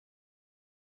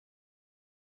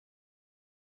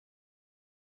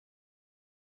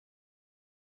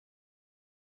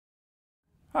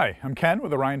Hi, I'm Ken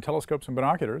with Orion Telescopes and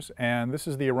Binoculars, and this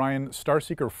is the Orion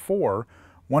StarSeeker IV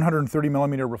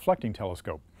 130mm reflecting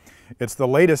telescope. It's the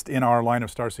latest in our line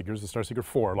of StarSeekers, the StarSeeker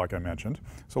IV, like I mentioned.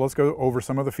 So let's go over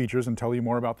some of the features and tell you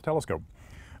more about the telescope.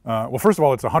 Well, first of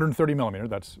all, it's 130mm,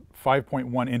 that's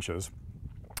 5.1 inches,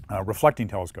 reflecting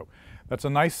telescope. That's a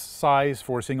nice size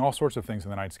for seeing all sorts of things in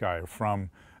the night sky, from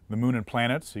the moon and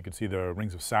planets. You can see the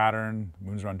rings of Saturn, the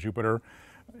moons around Jupiter.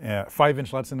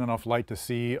 5-inch lets in enough light to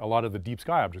see a lot of the deep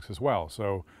sky objects as well.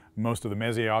 So most of the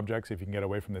Messier objects, if you can get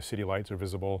away from the city lights, are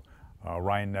visible.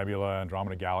 Orion Nebula,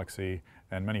 Andromeda Galaxy,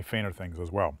 and many fainter things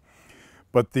as well.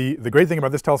 But the great thing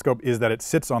about this telescope is that it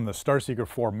sits on the StarSeeker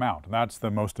IV mount, and that's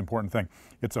the most important thing.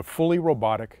 It's a fully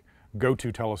robotic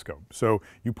GoTo telescope. So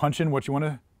you punch in what you want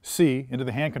to see into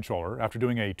the hand controller after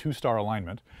doing a 2-star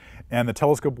alignment, and the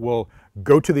telescope will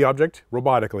go to the object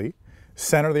robotically,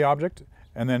 center the object,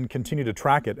 and then continue to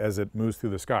track it as it moves through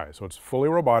the sky. So it's fully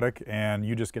robotic, and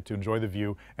you just get to enjoy the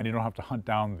view, and you don't have to hunt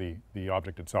down the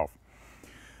object itself.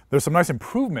 There's some nice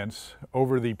improvements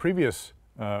over the previous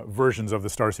versions of the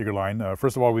StarSeeker line.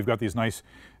 First of all, we've got these nice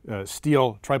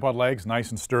steel tripod legs, nice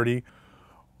and sturdy.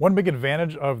 One big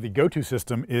advantage of the GoTo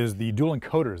system is the dual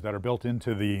encoders that are built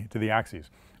into the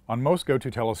axes. On most GoTo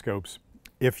telescopes,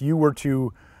 if you were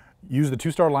to use the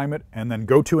 2-star alignment and then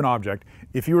go to an object,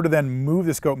 if you were to then move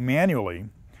the scope manually,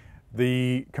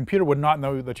 the computer would not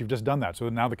know that you've just done that. So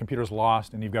now the computer's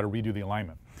lost and you've got to redo the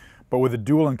alignment. But with the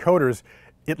dual encoders,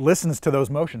 it listens to those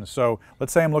motions. So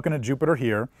let's say I'm looking at Jupiter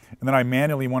here, and then I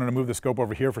manually wanted to move the scope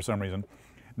over here for some reason.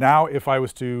 Now if I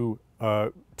was to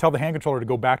tell the hand controller to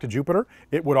go back to Jupiter,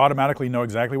 it would automatically know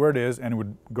exactly where it is and it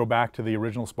would go back to the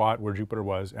original spot where Jupiter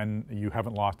was, and you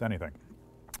haven't lost anything.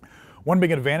 One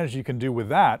big advantage you can do with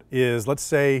that is, let's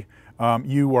say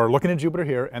you are looking at Jupiter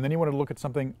here and then you want to look at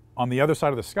something on the other side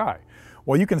of the sky.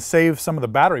 Well, you can save some of the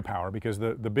battery power, because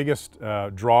the biggest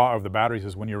draw of the batteries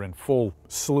is when you're in full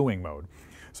slewing mode.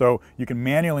 So you can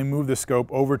manually move the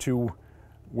scope over to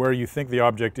where you think the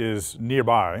object is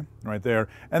nearby, right there,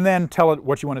 and then tell it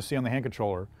what you want to see on the hand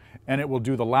controller, and it will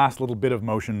do the last little bit of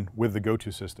motion with the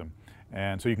GoTo system.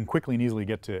 And so you can quickly and easily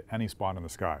get to any spot in the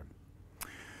sky.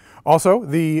 Also,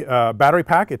 the battery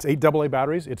pack, it's 8 AA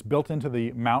batteries. It's built into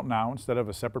the mount now instead of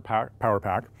a separate power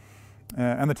pack.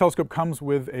 And the telescope comes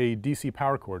with a DC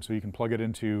power cord, so you can plug it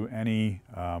into any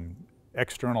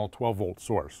external 12-volt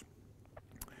source.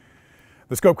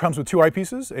 The scope comes with 2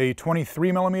 eyepieces, a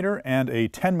 23mm and a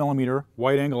 10mm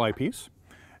wide-angle eyepiece.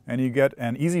 And you get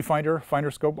an easy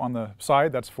finder scope on the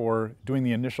side. That's for doing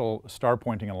the initial star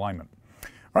pointing alignment.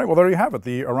 All right, well, there you have it,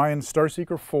 the Orion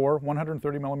StarSeeker IV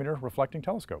 130mm reflecting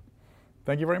telescope.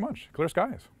 Thank you very much. Clear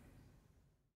skies.